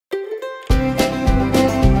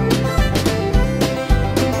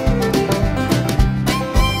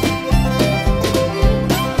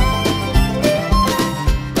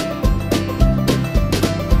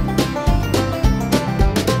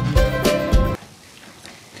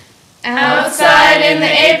outside in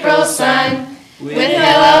the April sun, with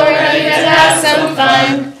Hillel ready to have some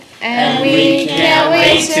fun, and we can't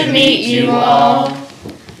wait to meet you all.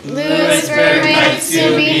 Lewisburg might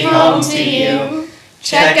soon be home to you.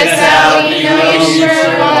 Check us out, we know you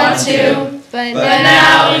sure want to. But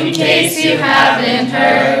now, in case you haven't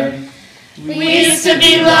heard, we used to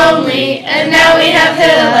be lonely, and now we have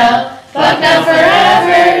Hillel. Bucknell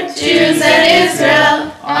forever, Jews and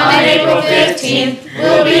Israel. On April 15th,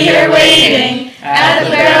 we'll be here waiting at the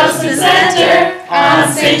Barrelson Center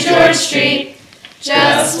on St. George Street.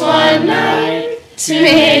 Just one night to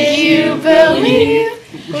make you believe.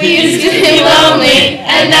 We used to be lonely,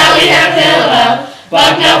 and now we have Hillel.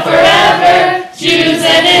 Bucknell forever, Jews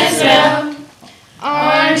and Israel.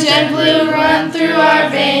 Orange and blue run through our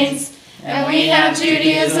veins, and we have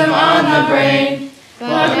Judaism on the brain.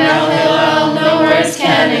 Bucknell Hillel, no words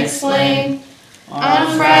can explain.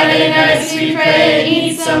 On Friday nights we pray and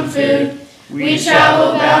eat some food. We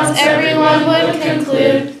travel bound, everyone would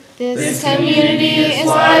conclude. This community is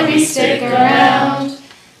why we stick around.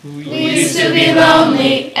 We used to be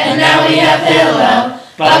lonely, and now we have Hillel.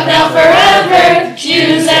 Bucknell forever,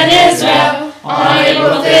 Jews and Israel. On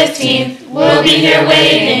April 15th, we'll be here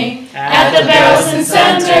waiting at the Barrelson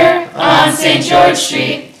Center on St. George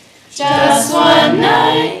Street. Just one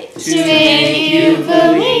night to make you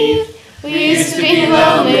believe. We used to be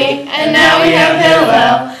lonely, and now we have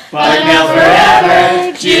Hillel. Bucknell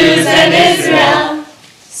forever, Jews and Israel.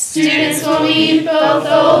 Students will meet both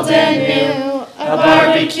old and new. A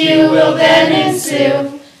barbecue will then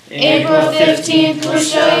ensue. April 15th will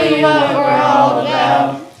show you what we're all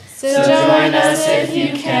about. So join us if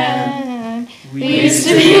you can. We used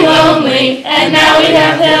to be lonely, and now we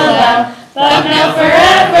have Hillel. Bucknell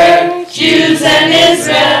forever, Jews and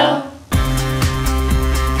Israel.